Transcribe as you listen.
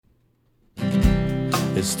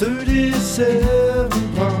It's 37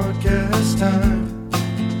 podcast time,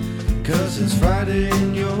 'cause it's Friday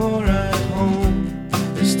and you're at home.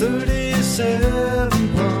 It's 37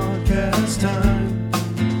 podcast time,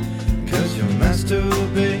 'cause you're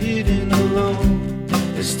masturbating alone.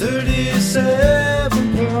 It's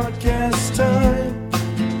 37 podcast time,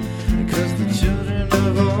 'cause the children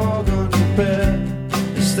have all gone to bed.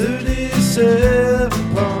 It's 37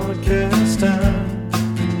 podcast time.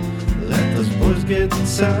 Let those boys get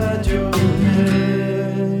inside your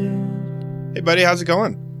head. Hey, buddy, how's it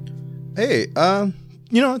going? Hey,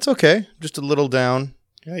 it's okay. Just a little down.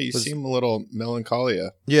 Yeah, you seem a little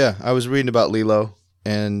melancholia. Yeah, I was reading about Lilo,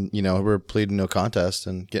 and, we're pleading no contest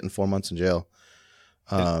and getting 4 months in jail.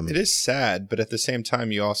 It is sad, but at the same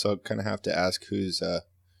time, you also kind of have to ask who's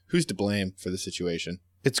to blame for the situation.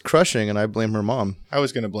 It's crushing, and I blame her mom. I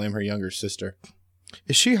was going to blame her younger sister.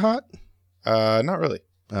 Is she hot? Not really.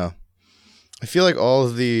 Oh. I feel like all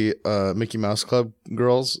of the Mickey Mouse Club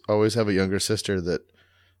girls always have a younger sister that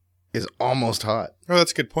is almost hot. Oh,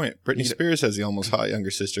 that's a good point. Britney Spears has the almost hot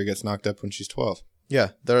younger sister, gets knocked up when she's 12. Yeah,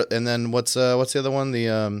 and then what's the other one?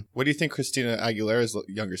 What do you think Christina Aguilera's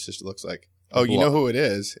younger sister looks like? Oh, you know who it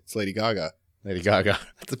is? It's Lady Gaga. Lady Gaga.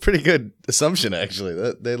 That's a pretty good assumption,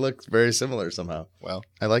 actually. They look very similar somehow. Well,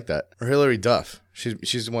 I like that. Or Hilary Duff.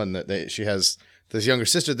 She's the one that she has this younger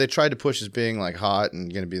sister. They tried to push as being like hot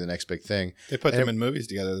and going to be the next big thing. They put them in movies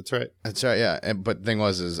together. That's right. That's right. Yeah. But the thing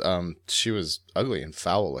was, she was ugly and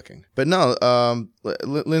foul looking. But no,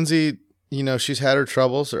 Lindsay, she's had her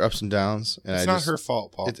troubles, her ups and downs. And it's not her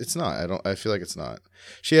fault, Paul. It's not. I feel like it's not.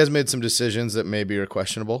 She has made some decisions that maybe are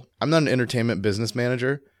questionable. I'm not an entertainment business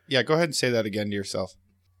manager. Yeah, go ahead and say that again to yourself.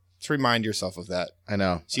 Just remind yourself of that. I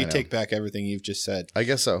know. So you take back everything you've just said. I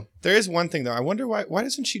guess so. There is one thing, though. I wonder why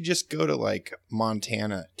doesn't she just go to, like,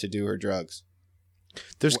 Montana to do her drugs?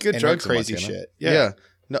 There's good drugs crazy in Montana. shit. Yeah.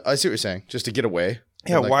 No, I see what you're saying. Just to get away.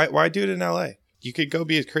 Yeah, why do it in L.A.? You could go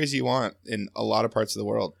be as crazy you want in a lot of parts of the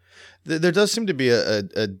world. There does seem to be a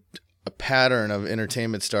pattern of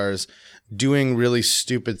entertainment stars doing really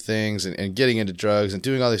stupid things and getting into drugs and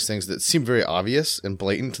doing all these things that seem very obvious and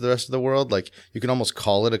blatant to the rest of the world. Like, you can almost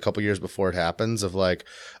call it a couple years before it happens of like,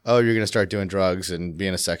 oh, you're going to start doing drugs and be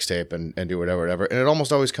in a sex tape and do whatever. And it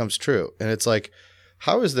almost always comes true. And it's like,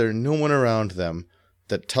 how is there no one around them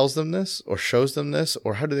that tells them this or shows them this,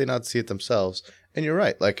 or how do they not see it themselves? And you're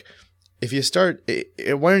right. Like, if you start,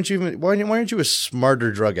 why aren't you a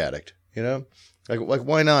smarter drug addict? Like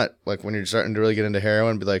why not? Like, when you're starting to really get into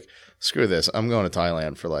heroin, be like, screw this, I'm going to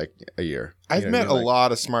Thailand for like a year. I've met a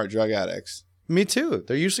lot of smart drug addicts. Me too.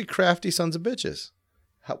 They're usually crafty sons of bitches.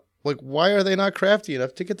 Why are they not crafty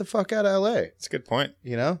enough to get the fuck out of LA? That's a good point.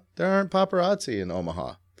 There aren't paparazzi in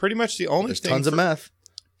Omaha. Pretty much the only There's thing. Tons of meth.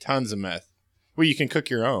 Tons of meth. Well, you can cook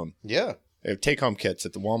your own. Yeah. They have take-home kits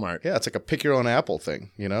at the Walmart. Yeah, it's like a pick your own apple thing,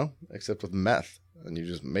 except with meth. And you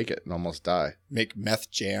just make it and almost die. Make meth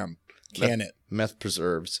jam. Can it. Meth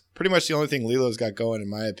preserves. Pretty much the only thing Lilo's got going, in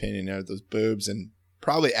my opinion, are those boobs and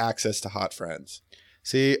probably access to hot friends.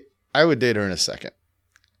 See, I would date her in a second.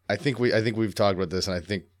 I think we've talked about this, and I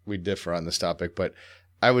think we differ on this topic, but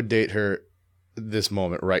I would date her this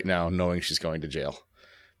moment right now, knowing she's going to jail.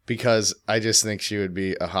 Because I just think she would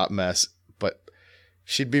be a hot mess, but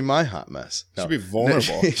she'd be my hot mess. No. She'd be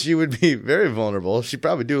vulnerable. She would be very vulnerable. She'd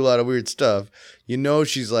probably do a lot of weird stuff.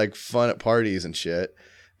 She's like fun at parties and shit.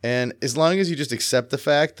 And as long as you just accept the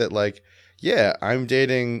fact that, like, yeah, I'm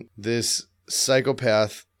dating this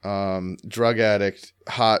psychopath, drug addict,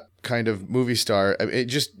 hot kind of movie star,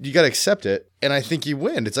 you got to accept it. And I think you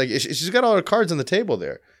win. It's like, she's got all her cards on the table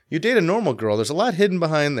there. You date a normal girl, there's a lot hidden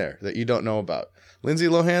behind there that you don't know about. Lindsay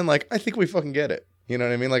Lohan, like, I think we fucking get it. You know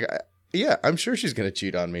what I mean? Like, yeah, I'm sure she's going to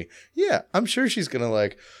cheat on me. Yeah, I'm sure she's going to,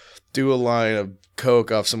 like, do a line of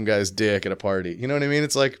coke off some guy's dick at a party. You know what I mean?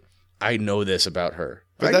 It's like, I know this about her.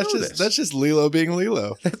 But that's just Lilo being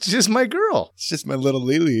Lilo. That's just my girl. It's just my little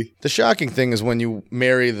Lily. The shocking thing is when you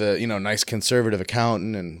marry the, nice conservative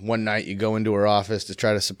accountant, and one night you go into her office to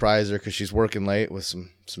try to surprise her because she's working late with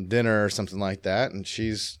some dinner or something like that, and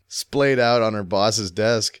she's splayed out on her boss's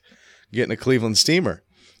desk getting a Cleveland steamer.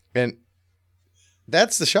 And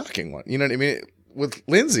that's the shocking one. You know what I mean? With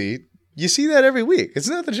Lindsay, you see that every week. It's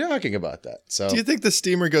nothing shocking about that. So, do you think the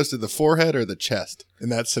steamer goes to the forehead or the chest in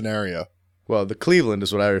that scenario? Well, the Cleveland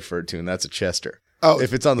is what I referred to, and that's a Chester. Oh.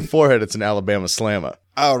 If it's on the forehead, it's an Alabama Slammer.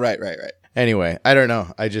 Oh, right. Anyway, I don't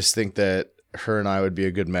know. I just think that her and I would be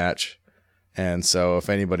a good match. And so if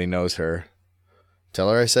anybody knows her, tell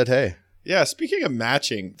her I said hey. Yeah, speaking of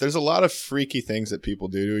matching, there's a lot of freaky things that people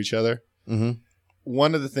do to each other. Mm-hmm.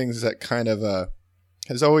 One of the things that kind of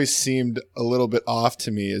has always seemed a little bit off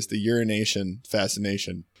to me is the urination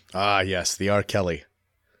fascination. Ah, yes, the R. Kelly.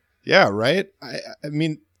 Yeah, right? I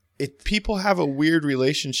mean, people have a weird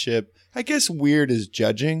relationship. I guess weird is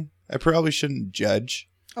judging. I probably shouldn't judge.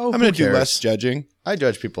 Oh, I'm going to do less judging. I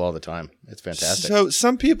judge people all the time. It's fantastic. So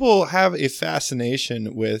some people have a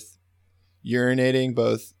fascination with urinating,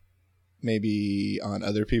 both maybe on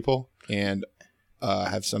other people and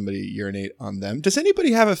have somebody urinate on them. Does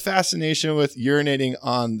anybody have a fascination with urinating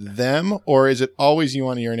on them, or is it always you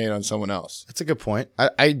want to urinate on someone else? That's a good point.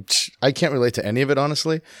 I can't relate to any of it,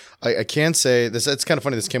 honestly. I can say this. It's kind of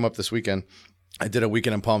funny. This came up this weekend. I did a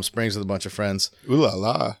weekend in Palm Springs with a bunch of friends. Ooh la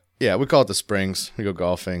la. Yeah, we call it the Springs. We go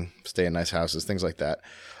golfing, stay in nice houses, things like that.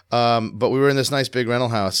 But we were in this nice big rental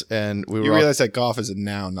house, and we were. You realize that golf is a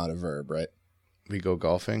noun, not a verb, right? We go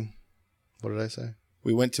golfing. What did I say?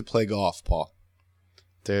 We went to play golf, Paul.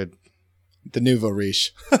 Dude. The nouveau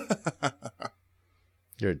riche.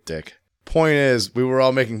 You're a dick. Point is, we were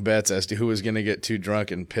all making bets as to who was going to get too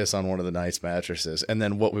drunk and piss on one of the nice mattresses, and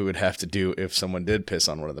then what we would have to do if someone did piss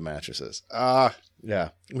on one of the mattresses. Yeah,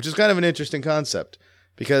 which is kind of an interesting concept,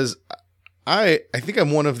 because I think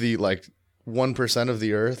I'm one of the 1% of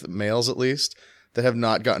the earth, males at least, that have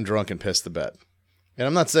not gotten drunk and pissed the bed. And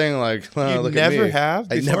I'm not saying look at me. Never have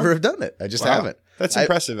I before? never have done it. I just haven't. That's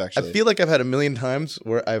impressive, actually. I feel like I've had a million times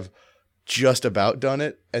where I've just about done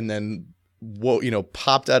it and then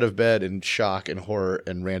popped out of bed in shock and horror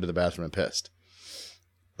and ran to the bathroom and pissed.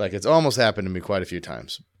 Like, it's almost happened to me quite a few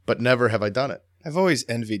times, but never have I done it. I've always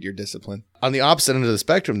envied your discipline. On the opposite end of the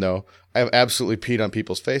spectrum, though, I have absolutely peed on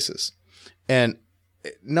people's faces. And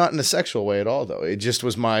not in a sexual way at all, though. It just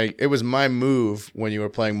was my move when you were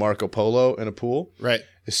playing Marco Polo in a pool. Right.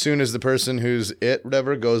 As soon as the person who's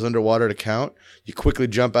whatever goes underwater to count, you quickly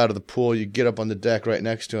jump out of the pool, you get up on the deck right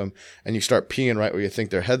next to them, and you start peeing right where you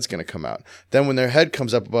think their head's going to come out. Then when their head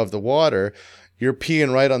comes up above the water, you're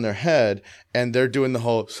peeing right on their head, and they're doing the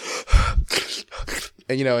whole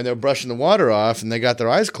and they're brushing the water off, and they got their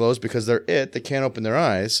eyes closed because they can't open their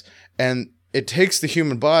eyes. And it takes the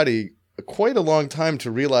human body quite a long time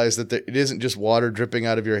to realize that it isn't just water dripping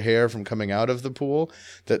out of your hair from coming out of the pool,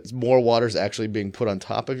 that more water is actually being put on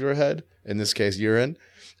top of your head, in this case urine.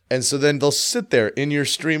 And so then they'll sit there in your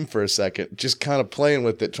stream for a second, just kind of playing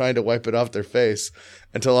with it, trying to wipe it off their face,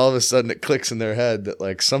 until all of a sudden it clicks in their head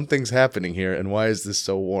that something's happening here, and why is this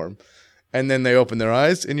so warm? And then they open their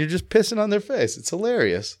eyes and you're just pissing on their face. It's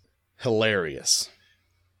hilarious. Hilarious.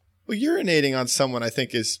 Well, urinating on someone, I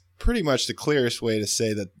think, is pretty much the clearest way to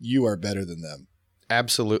say that you are better than them.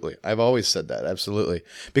 Absolutely. I've always said that. Absolutely.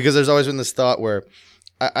 Because there's always been this thought where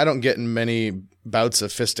I don't get in many bouts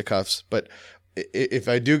of fisticuffs, but if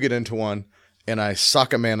I do get into one and I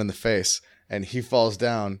sock a man in the face and he falls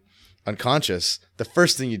down unconscious, the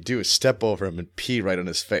first thing you do is step over him and pee right on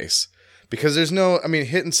his face. Because there's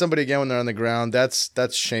hitting somebody again when they're on the ground,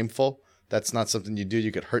 that's shameful. That's not something you do. You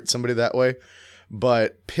could hurt somebody that way.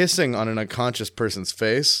 But pissing on an unconscious person's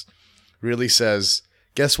face really says,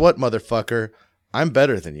 guess what, motherfucker? I'm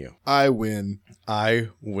better than you. I win.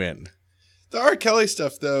 I win. The R. Kelly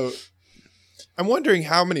stuff, though, I'm wondering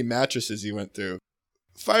how many mattresses he went through.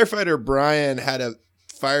 Firefighter Brian had a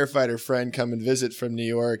firefighter friend come and visit from New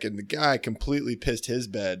York, and the guy completely pissed his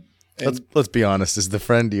bed. Let's be honest. Is the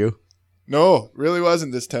friend you? No, really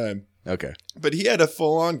wasn't this time. Okay. But he had to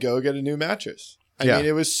full on go get a new mattress. I mean,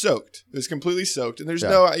 it was soaked. It was completely soaked. And there's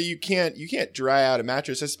you can't dry out a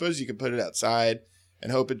mattress. I suppose you could put it outside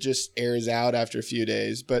and hope it just airs out after a few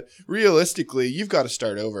days. But realistically, you've got to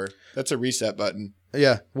start over. That's a reset button.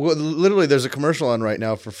 Yeah. Well, literally, there's a commercial on right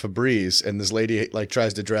now for Febreze, and this lady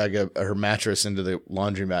tries to drag her mattress into the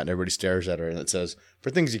laundromat, and everybody stares at her, and it says,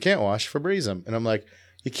 "For things you can't wash, Febreze them." And I'm like,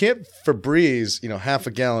 you can't Febreze, half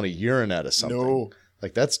a gallon of urine out of something. No.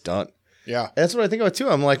 That's done. Yeah. That's what I think about too.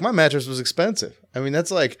 I'm like, my mattress was expensive. I mean, I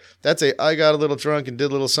got a little drunk and did a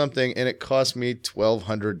little something, and it cost me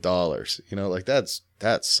 $1,200.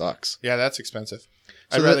 That sucks. Yeah, that's expensive.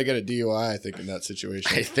 So I'd rather get a DUI, I think, in that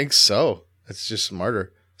situation. I think so. It's just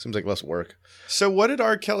smarter. Seems like less work. So what did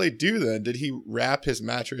R. Kelly do then? Did he wrap his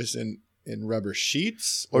mattress in rubber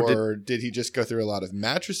sheets? Or did he just go through a lot of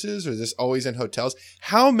mattresses? Or is this always in hotels?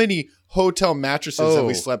 How many hotel mattresses have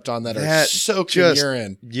we slept on that are soaked in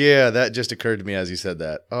urine? Yeah, that just occurred to me as you said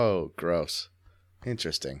that. Oh, gross.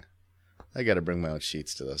 Interesting. I got to bring my own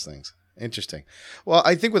sheets to those things. Interesting. Well,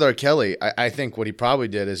 I think with R. Kelly, I think what he probably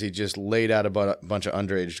did is he just laid out a bunch of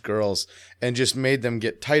underage girls and just made them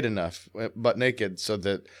get tight enough, butt naked, so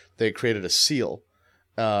that they created a seal.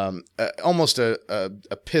 Almost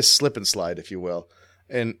a piss slip and slide, if you will,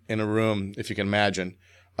 in a room, if you can imagine.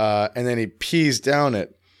 And then he pees down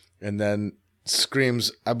it, and then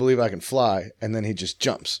screams, "I believe I can fly," and then he just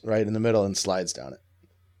jumps right in the middle and slides down it.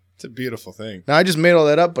 It's a beautiful thing. Now, I just made all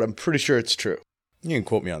that up, but I'm pretty sure it's true. You can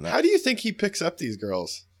quote me on that. How do you think he picks up these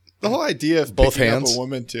girls? The whole idea of Both picking hands. up a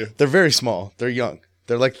woman too. They're very small. They're young.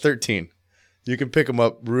 They're like 13. You can pick them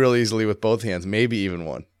up real easily with both hands, maybe even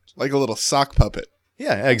one. Like a little sock puppet.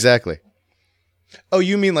 Yeah, exactly. Oh,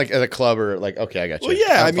 you mean like at a club or like, okay, I got you. Well,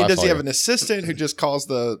 yeah. I mean, does follow he have you. an assistant who just calls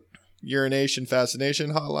the Urination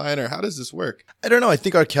Fascination hotline, or how does this work? I don't know. I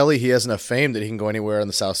think R. Kelly, he has enough fame that he can go anywhere on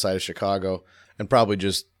the south side of Chicago and probably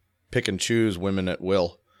just pick and choose women at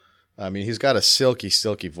will. I mean, he's got a silky,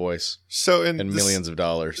 silky voice So in and millions of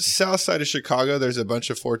dollars. south side of Chicago, there's a bunch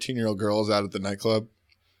of 14-year-old girls out at the nightclub.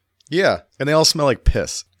 Yeah, and they all smell like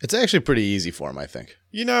piss. It's actually pretty easy for him, I think.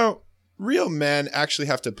 You know, real men actually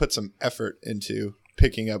have to put some effort into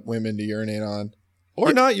picking up women to urinate on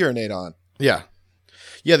or not urinate on. Yeah.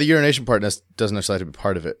 Yeah, the urination part doesn't necessarily have to be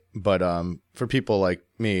part of it. But for people like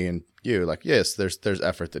me and you, like, yes, there's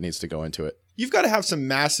effort that needs to go into it. You've got to have some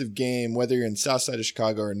massive game, whether you're in south side of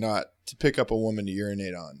Chicago or not, to pick up a woman to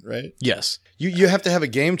urinate on, right? Yes. You have to have a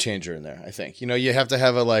game changer in there, I think. You know, you have to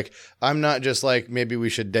have a, like, I'm not just like, maybe we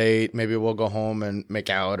should date, maybe we'll go home and make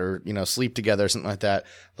out or, you know, sleep together or something like that.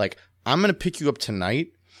 Like, I'm going to pick you up tonight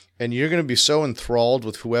and you're going to be so enthralled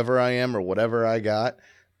with whoever I am or whatever I got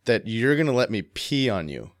that you're going to let me pee on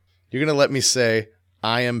you. You're going to let me say,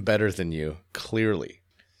 I am better than you, clearly.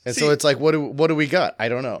 And so it's like, what do we got? I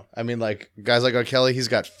don't know. I mean, like, guys like R. Kelly, he's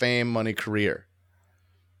got fame, money, career.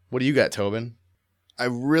 What do you got, Tobin? I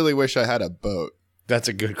really wish I had a boat. That's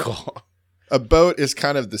a good call. A boat is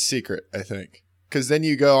kind of the secret, I think. Because then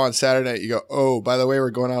you go on Saturday night, you go, oh, by the way, we're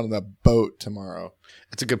going out on the boat tomorrow.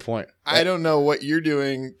 That's a good point. I don't know what you're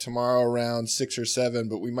doing tomorrow around 6 or 7,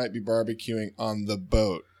 but we might be barbecuing on the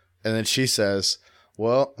boat. And then she says,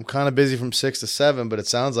 well, I'm kind of busy from 6 to 7, but it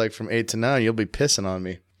sounds like from 8 to 9, you'll be pissing on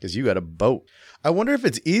me because you got a boat. I wonder if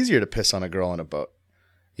it's easier to piss on a girl on a boat.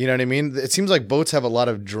 You know what I mean? It seems like boats have a lot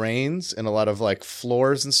of drains and a lot of like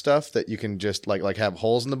floors and stuff that you can just like have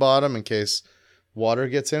holes in the bottom in case water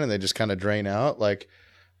gets in and they just kind of drain out. Like,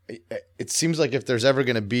 it seems like if there's ever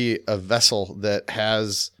going to be a vessel that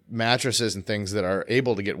has mattresses and things that are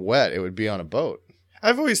able to get wet, it would be on a boat.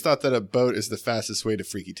 I've always thought that a boat is the fastest way to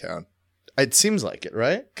Funkytown. It seems like it,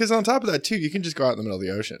 right? Because on top of that, too, you can just go out in the middle of the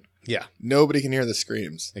ocean. Yeah. Nobody can hear the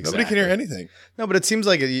screams. Exactly. Nobody can hear anything. No, but it seems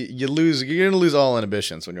like you're going to lose all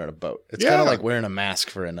inhibitions when you're on a boat. It's kind of like wearing a mask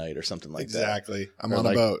for a night or something like that. Exactly. I'm Or on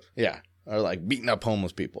like- a boat. Yeah. Or like beating up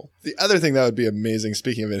homeless people. The other thing that would be amazing,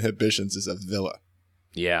 speaking of inhibitions, is a villa.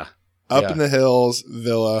 Yeah. Up in the hills,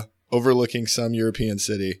 villa, overlooking some European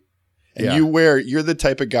city. And Yeah. you're the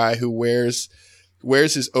type of guy who wears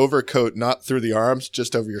his overcoat not through the arms,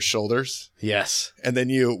 just over your shoulders. Yes. And then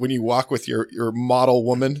when you walk with your model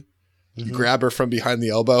woman, you grab her from behind the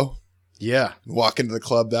elbow, Yeah. walk into the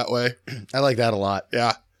club that way. I like that a lot.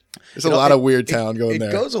 Yeah. There's a lot of weird town going there.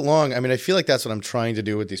 It goes along. I mean, I feel like that's what I'm trying to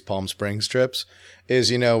do with these Palm Springs trips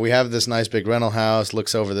is, you know, we have this nice big rental house,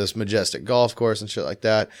 looks over this majestic golf course and shit like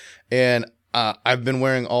that. And I've been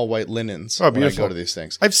wearing all white linens when I beautiful. go to these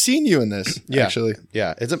things. I've seen you in this, Yeah. actually.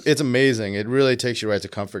 Yeah. It's amazing. It really takes you right to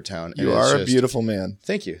Comfort Town. You And it's are a just- beautiful man.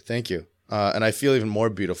 Thank you. Thank you. And I feel even more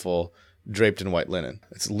beautiful draped in white linen.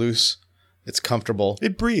 It's loose. It's comfortable.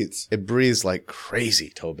 It breathes. It breathes like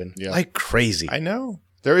crazy, Tobin. Yeah. Like crazy. I know.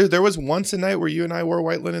 There was once a night where you and I wore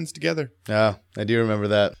white linens together. Yeah, I do remember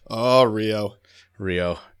that. Oh, Rio.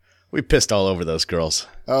 We pissed all over those girls.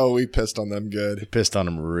 Oh, we pissed on them good. We pissed on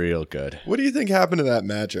them real good. What do you think happened to that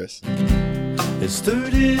mattress? It's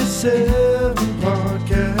 37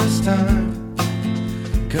 podcast time.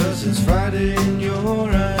 'Cause it's Friday and you're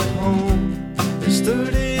at home. It's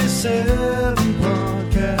 37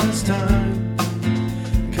 podcast time.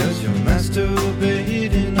 'Cause you're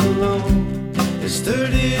masturbating alone. It's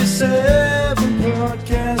 37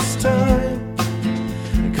 podcast time.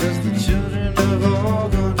 'Cause the children have all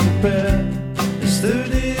gone to bed. It's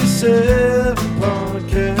 37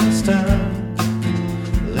 podcast time.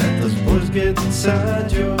 Let those boys get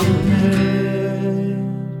inside your head.